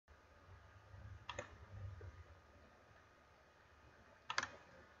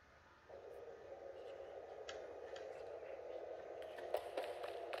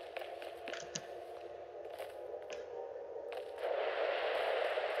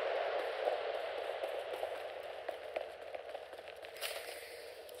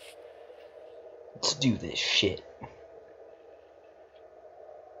do this shit.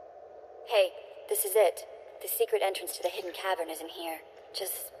 Hey, this is it. The secret entrance to the hidden cavern is in here.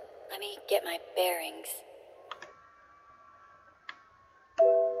 Just let me get my bearings.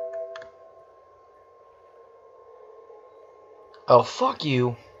 Oh, fuck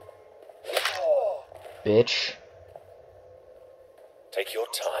you. Bitch. Take your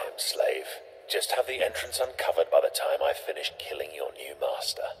time, slave. Just have the entrance uncovered by the time I finish killing your new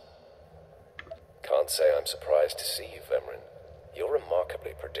master. Can't say I'm surprised to see you, Vemrin. You're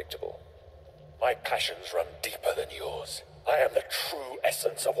remarkably predictable. My passions run deeper than yours. I am the true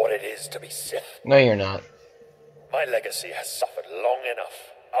essence of what it is to be Sith. No, you're not. My legacy has suffered long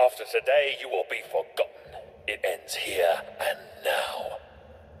enough. After today, you will be forgotten. It ends here and now.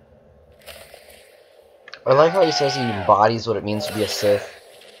 I like how he says he embodies what it means to be a Sith,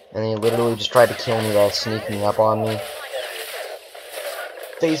 and he literally just tried to kill me while sneaking up on me.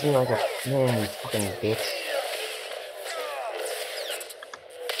 Phase me like a man, you fucking bitch.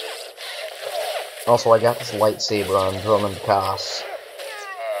 Also, I got this lightsaber on Drummond Kaas.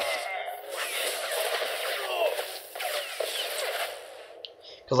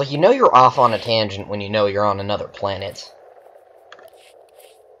 Because, like, you know you're off on a tangent when you know you're on another planet.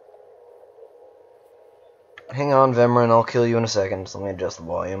 Hang on, Vemrin, I'll kill you in a second. So let me adjust the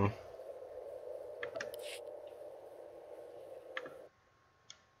volume.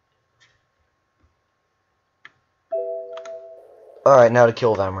 Alright, now to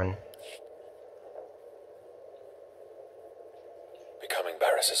kill Vemrin. Becoming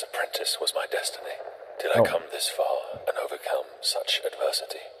Barris's apprentice was my destiny. Did I Oh. come this far and overcome such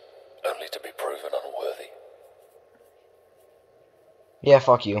adversity, only to be proven unworthy? Yeah,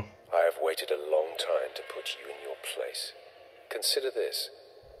 fuck you. I have waited a long time to put you in your place. Consider this.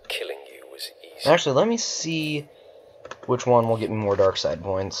 Killing you was easy. Actually, let me see which one will get me more dark side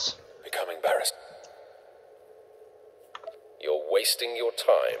points. Becoming Barris. You're wasting your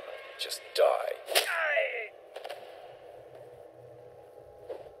time. Just die.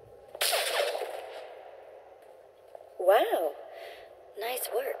 Wow. Nice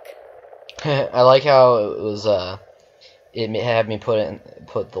work. I like how it was, it had me put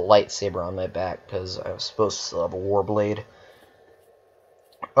the lightsaber on my back, because I was supposed to still have a warblade.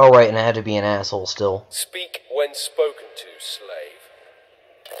 Oh, right, and I had to be an asshole still. Speak when spoken to, slave.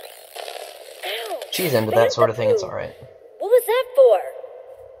 Ow! She's into that sort of thing, it's alright. What was that for?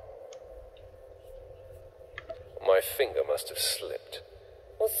 My finger must have slipped.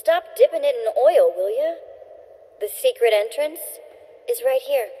 Well, stop dipping it in oil, will ya? The secret entrance is right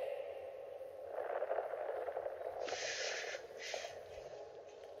here.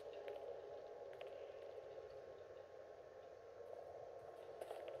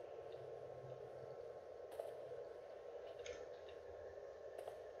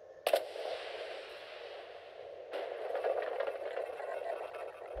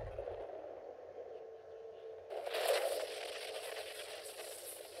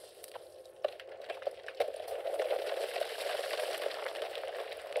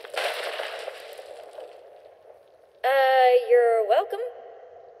 You're welcome.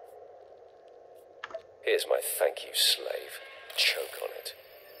 Here's my thank you, slave. Choke on it.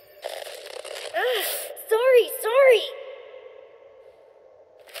 Ah, sorry.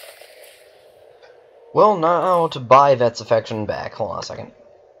 Well, now to buy Vet's affection back. Hold on a second.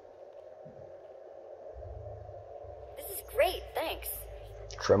 This is great, thanks.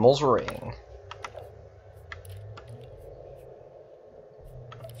 Trimmel's ring.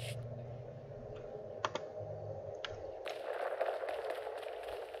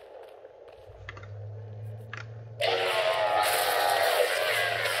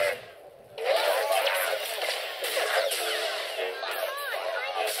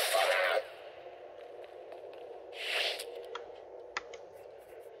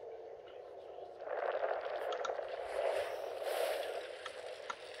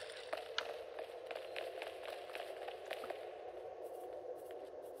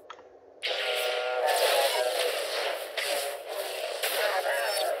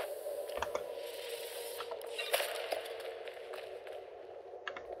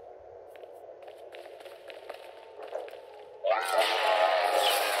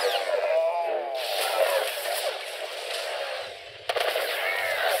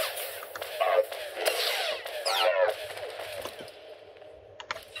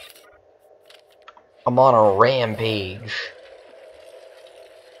 I'm on a rampage.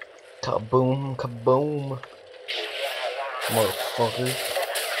 Kaboom, kaboom. Motherfucker.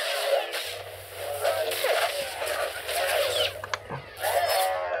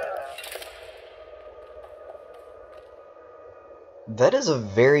 That is a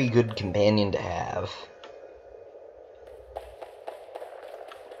very good companion to have.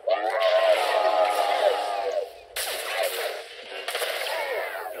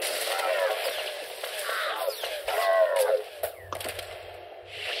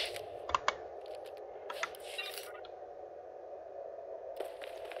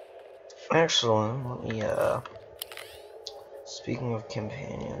 Actually, let me, speaking of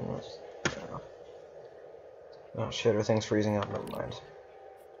companions, oh shit, everything's freezing up, never mind.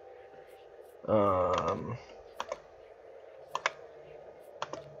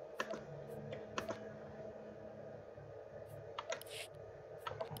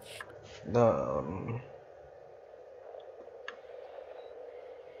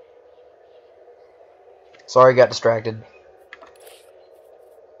 Sorry, got distracted.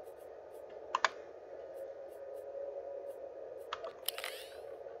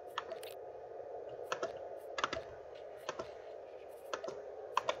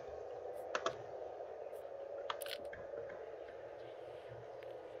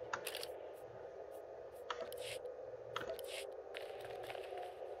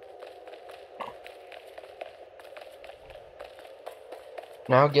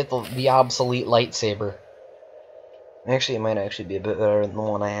 Now get the obsolete lightsaber. Actually, it might actually be a bit better than the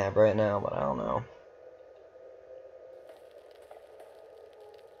one I have right now, but I don't know.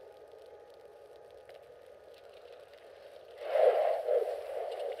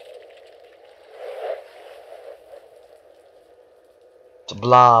 It's a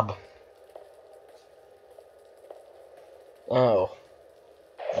blob. Oh.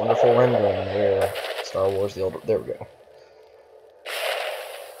 Wonderful rendering there. Star Wars the old... There we go.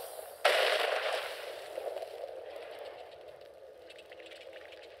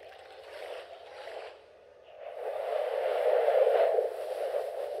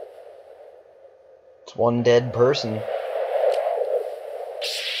 It's one dead person. It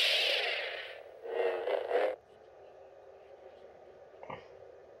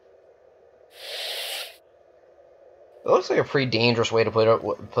looks like a pretty dangerous way to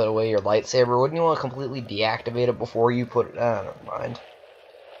put away your lightsaber. Wouldn't you want to completely deactivate it before you put it... Ah, never mind.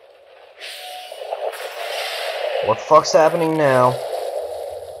 What the fuck's happening now?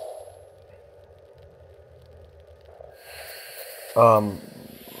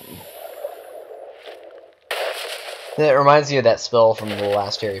 It reminds me of that spell from the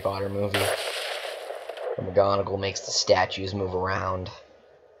last Harry Potter movie. Where McGonagall makes the statues move around.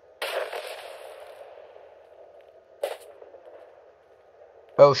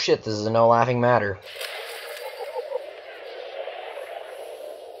 Oh shit, this is a no laughing matter.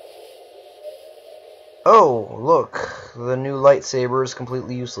 Oh, look. The new lightsaber is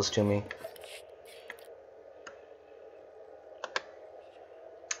completely useless to me.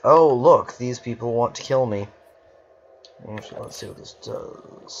 Oh, look. These people want to kill me. Actually, let's see what this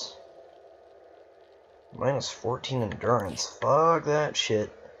does. Minus 14 endurance. Fuck that shit.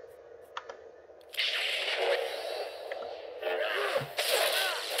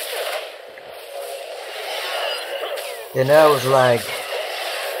 And I was like,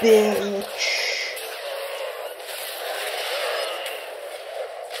 bitch.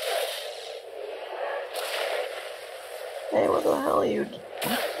 Hey, what the hell are you?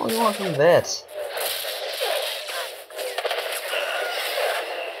 What do you want from that?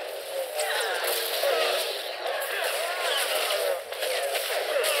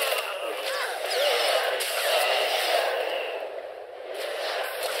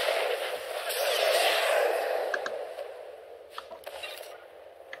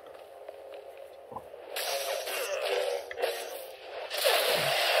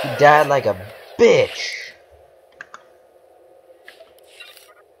 He died like a bitch.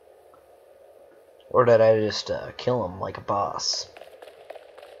 Or did I just kill him like a boss?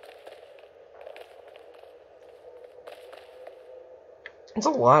 It's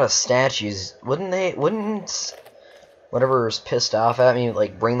a lot of statues. Wouldn't whatever's pissed off at me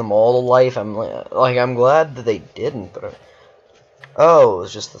like bring them all to life? I'm glad that they didn't, but oh, it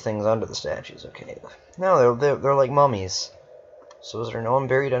was just the things under the statues. Okay. No, they're like mummies. So is there no one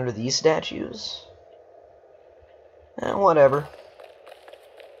buried under these statues? Whatever.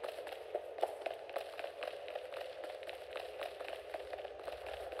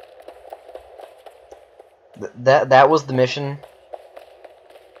 That was the mission.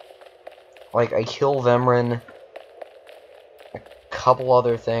 Like, I kill Vemrin, a couple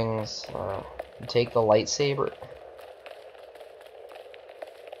other things, take the lightsaber.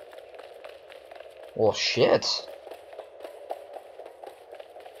 Well, shit.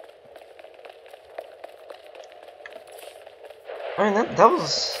 I mean, that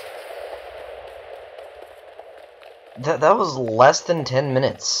was... That was less than 10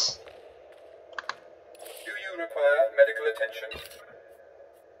 minutes. Do you require medical attention?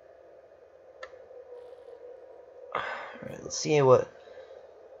 Alright, let's see what...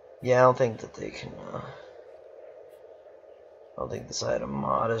 Yeah, I don't think that they can... I don't think this item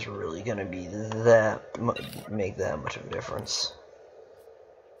mod is really gonna be make that much of a difference.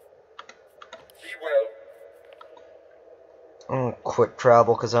 Be well. I'm gonna quick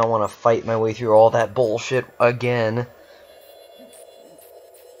travel because I don't want to fight my way through all that bullshit again.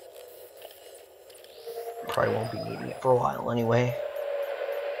 Probably won't be needing it for a while anyway.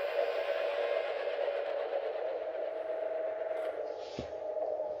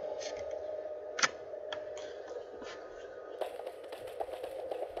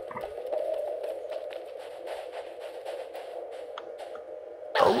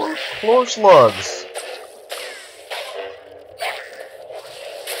 Oh, floor slugs.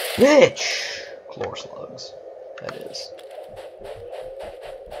 Bitch! Floor slugs. That is.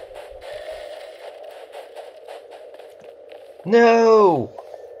 No!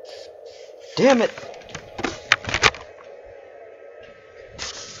 Damn it!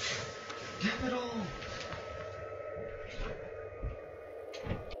 Damn it all!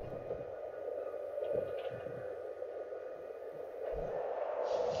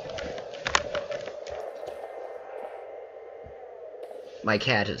 My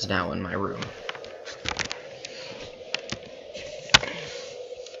cat is now in my room.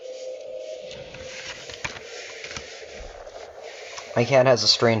 My cat has a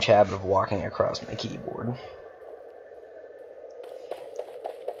strange habit of walking across my keyboard.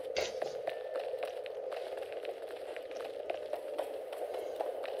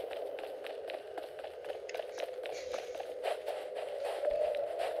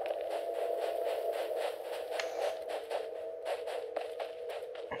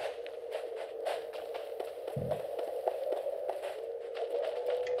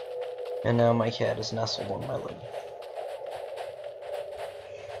 And now my cat is nestled on my leg.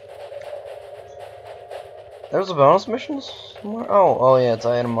 There's a bonus mission somewhere? Oh yeah, it's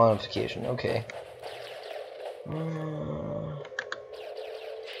item modification. Okay.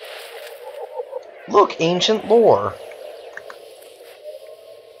 Look, ancient lore.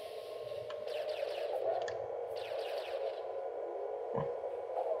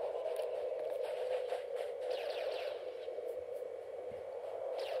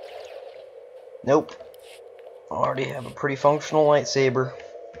 Nope. I already have a pretty functional lightsaber.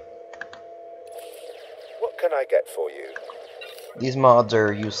 What can I get for you? These mods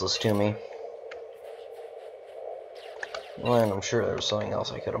are useless to me. Well, and I'm sure there was something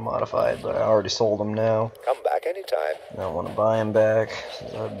else I could have modified, but I already sold them now. Come back anytime. I don't want to buy them back, so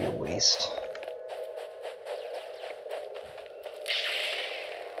that would be a waste.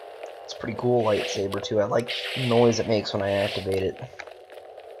 It's a pretty cool lightsaber, too. I like the noise it makes when I activate it.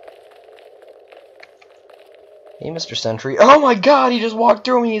 Hey, Mr. Sentry. Oh my god, he just walked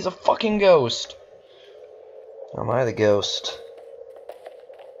through me. He's a fucking ghost. Or am I the ghost?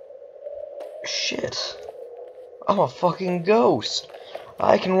 Shit. I'm a fucking ghost.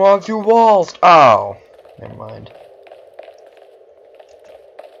 I can walk through walls. Oh. Never mind.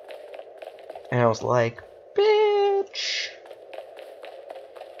 And I was like, bitch.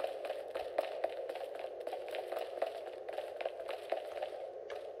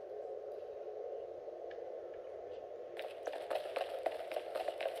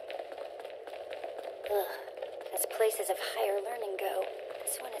 As places of higher learning go,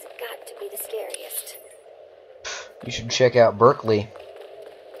 this one has got to be the scariest. You should check out Berkeley.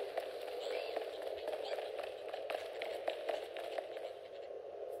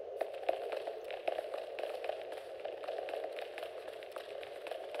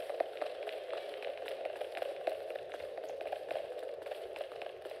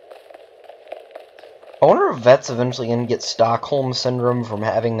 I wonder if vets eventually gonna get Stockholm Syndrome from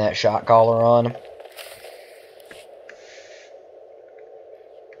having that shot collar on.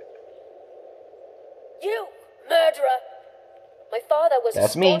 You murderer! My father was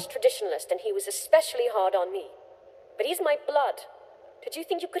That's a me. staunch traditionalist, and he was especially hard on me. But he's my blood. Did you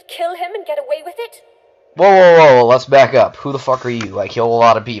think you could kill him and get away with it? Whoa, whoa, whoa, let's back up. Who the fuck are you? I kill a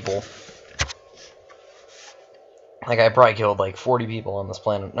lot of people. Like, I probably killed like 40 people on this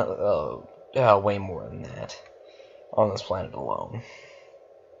planet. Way more than that. On this planet alone.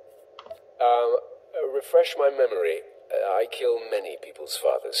 Refresh my memory. I kill many people's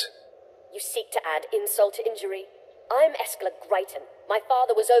fathers. You seek to add insult to injury. I'm Eskla Gryton. My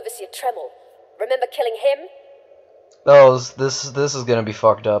father was Overseer Tremel. Remember killing him? Oh, this is gonna be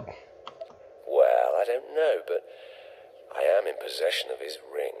fucked up. Well, I don't know, but I am in possession of his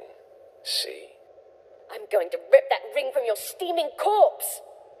ring. See? I'm going to rip that ring from your steaming corpse.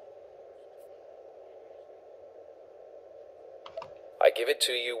 I give it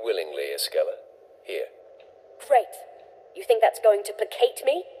to you willingly, Iskella. Here. Great. You think that's going to placate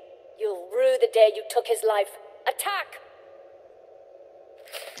me? You'll rue the day you took his life. Attack!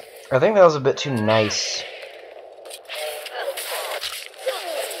 I think that was a bit too nice.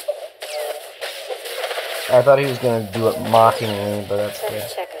 I thought he was gonna do it mockingly, but that's Better good.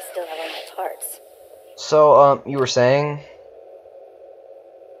 check I still have all my parts. So, you were saying?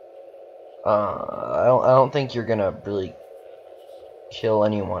 I don't think you're gonna really kill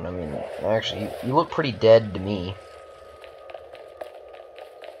anyone. I mean, actually, you look pretty dead to me.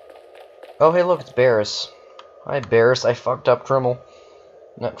 Oh, hey, look, it's Barris. Hi, Barris. I fucked up Trimmel.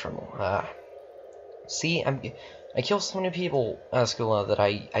 Not Trimmel. See, I kill so many people, Escala, that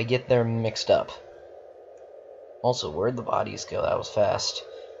I get them mixed up. Also, where'd the bodies go? That was fast.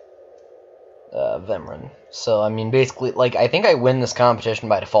 Vemrin. So, I mean, basically, like, I think I win this competition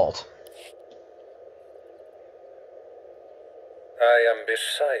by default. I am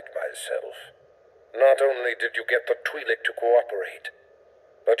beside myself. Not only did you get the Twi'lek to cooperate,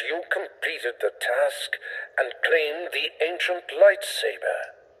 but you completed the task and claimed the ancient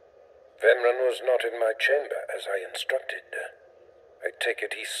lightsaber. Vemran was not in my chamber as I instructed. I take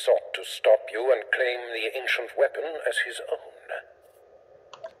it he sought to stop you and claim the ancient weapon as his own.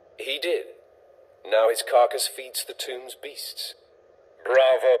 He did. Now his carcass feeds the tomb's beasts.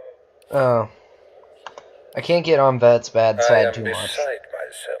 Bravo. Oh. I can't get on Vet's bad I side am too much. beside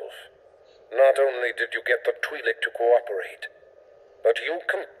myself. Not only did you get the Twi'lek to cooperate, but you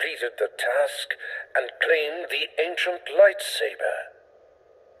completed the task and claimed the ancient lightsaber.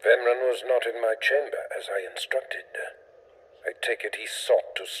 Vemran was not in my chamber as I instructed. I take it he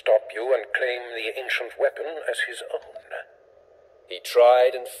sought to stop you and claim the ancient weapon as his own. He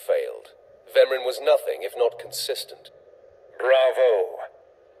tried and failed. Vemrin was nothing if not consistent. Bravo!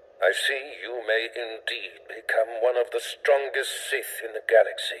 I see you may indeed become one of the strongest Sith in the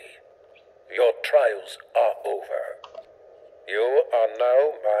galaxy. Your trials are over. You are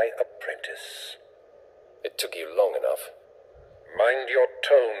now my apprentice. It took you long enough. Mind your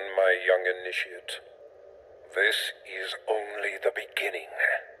tone, my young initiate. This is only the beginning.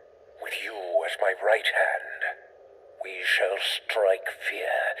 With you as my right hand, we shall strike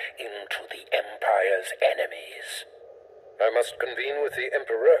fear into the Empire's enemies. I must convene with the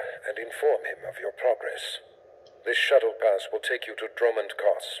Emperor and inform him of your progress. This shuttle pass will take you to Dromund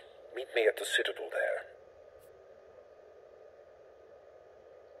Kos. Meet me at the Citadel there.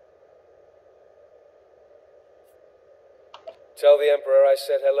 Tell the Emperor I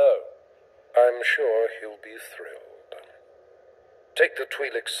said hello. I'm sure he'll be thrilled. Take the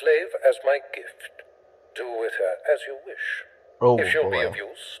Twi'lek slave as my gift. Do with her as you wish. Oh, If she'll be boy. of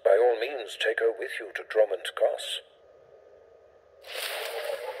use, by all means take her with you to Dromund Kos.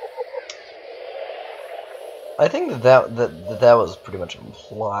 I think that was pretty much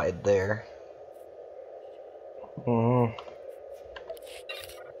implied there. Don't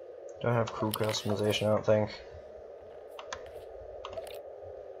have crew customization, I don't think.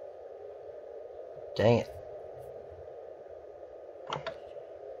 Dang it.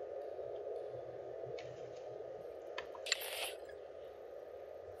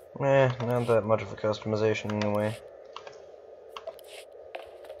 Not that much of a customization anyway.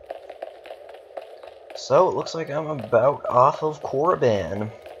 So, it looks like I'm about off of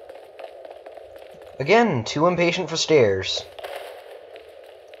Korriban. Again, too impatient for stairs.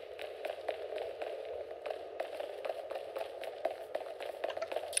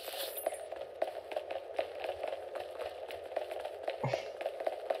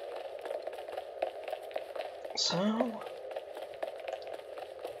 So,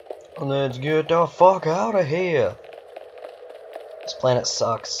 let's get the fuck out of here. This planet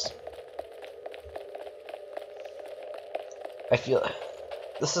sucks. I feel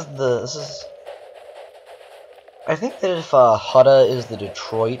this is. I think that if Hutta is the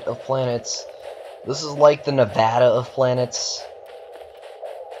Detroit of planets, this is like the Nevada of planets.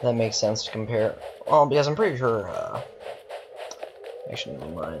 That makes sense to compare. Well, because I'm pretty sure. Actually,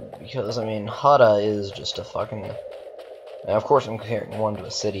 never mind. Because I mean, Hutta is just a fucking. Now, of course, I'm comparing one to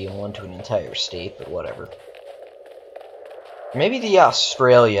a city and one to an entire state, but whatever. Maybe the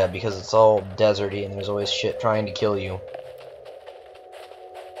Australia, because it's all deserty and there's always shit trying to kill you.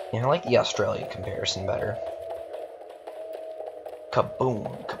 Yeah, I like the Australia comparison better.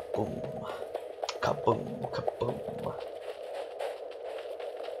 Kaboom, kaboom. Kaboom, kaboom.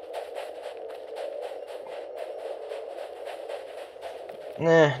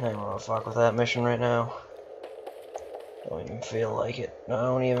 Nah, I don't wanna fuck with that mission right now. Don't even feel like it. I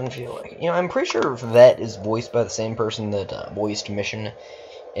don't even feel like it. You know, I'm pretty sure Vet is voiced by the same person that voiced Mission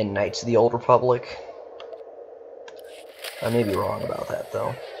in Knights of the Old Republic. I may be wrong about that,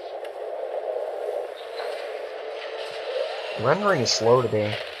 though. Rendering is slow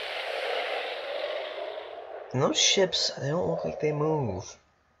today. And those ships, they don't look like they move.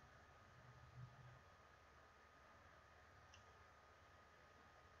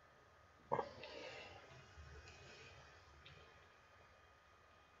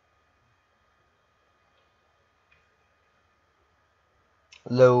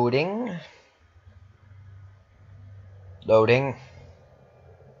 Loading. Loading.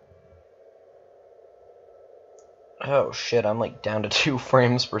 Oh shit, I'm like down to 2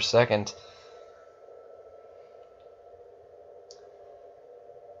 frames per second.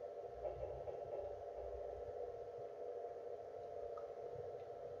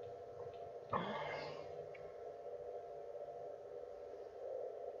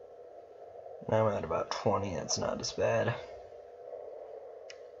 Now I'm at about 20, that's not as bad.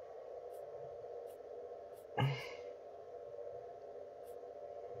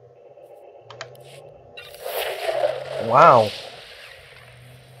 Wow.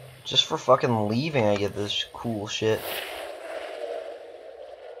 Just for fucking leaving I get this cool shit.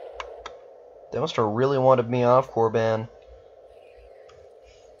 They must have really wanted me off, Corban.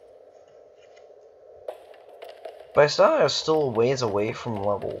 But I thought I was still a ways away from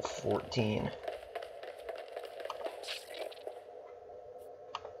level 14.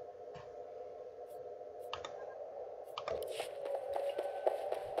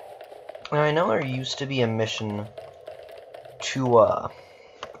 Now I know there used to be a mission to,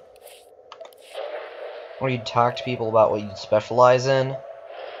 where you'd talk to people about what you'd specialize in.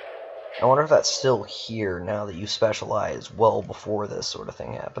 I wonder if that's still here now that you specialize well before this sort of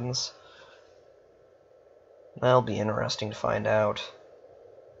thing happens. That'll be interesting to find out.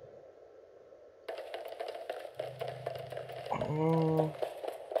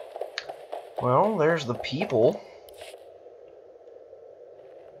 Well, there's the people.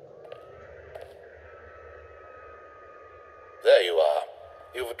 There you are.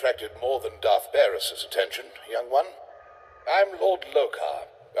 You've attracted more than Darth Barris's attention, young one. I'm Lord Lokar.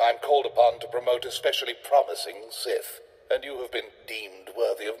 I'm called upon to promote a specially promising Sith, and you have been deemed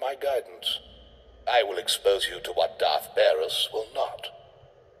worthy of my guidance. I will expose you to what Darth Barris will not.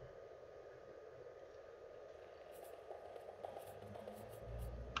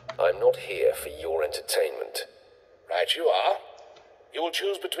 I'm not here for your entertainment. Right you are. You will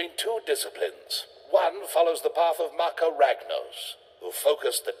choose between 2 disciplines. One follows the path of Mako Ragnos, who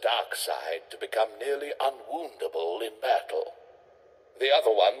focused the dark side to become nearly unwoundable in battle. The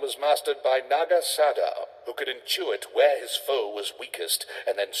other one was mastered by Naga Sadar, who could intuit where his foe was weakest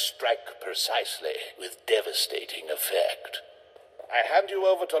and then strike precisely with devastating effect. I hand you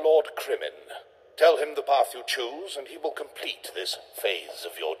over to Lord Crimin. Tell him the path you choose, and he will complete this phase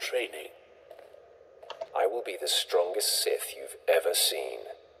of your training. I will be the strongest Sith you've ever seen.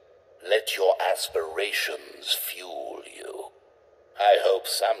 Let your aspirations fuel you. I hope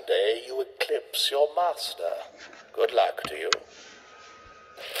someday you eclipse your master. Good luck to you.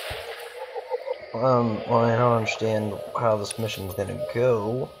 Well, I don't understand how this mission's gonna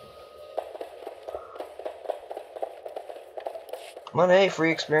go. But hey,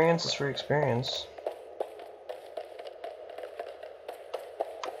 free experience is free experience.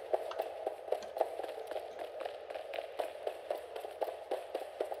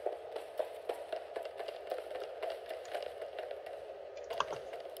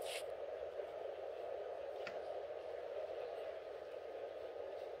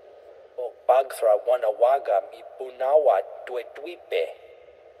 Bagthra wanawaga mi punawa tuetuipe.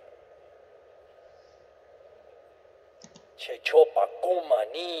 Chechopa kuma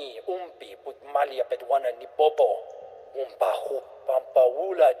ni umpi putmalia petwana ni popo. Umpa hu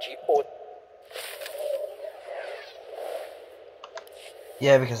pampaula ji ot.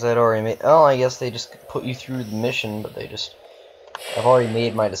 Yeah, because I'd already made... Oh, I guess they just put you through the mission, but they just... I've already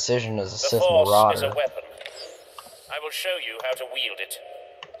made my decision as a Sith Marauder. The Force is a weapon. I will show you how to wield it.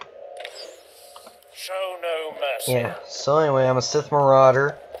 Show no mercy. Yeah, so anyway, I'm a Sith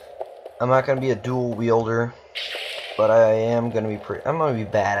Marauder. I'm not gonna be a dual wielder, but I am gonna be I'm gonna be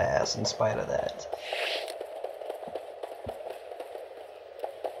badass in spite of that.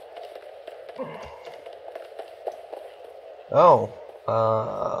 Oh,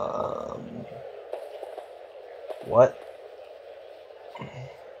 what?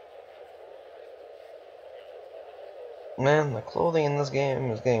 Man, the clothing in this game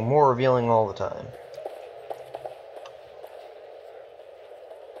is getting more revealing all the time.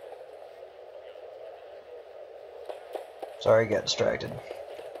 Sorry, I got distracted.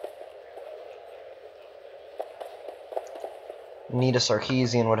 Nita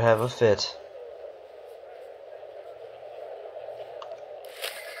Sarkeesian would have a fit.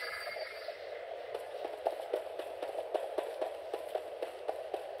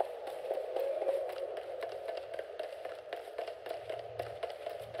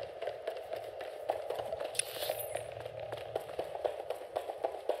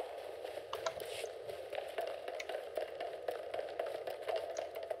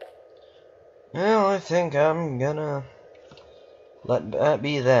 Well, I think I'm gonna let that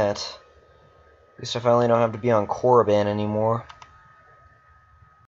be that. At least I finally don't have to be on Korriban anymore.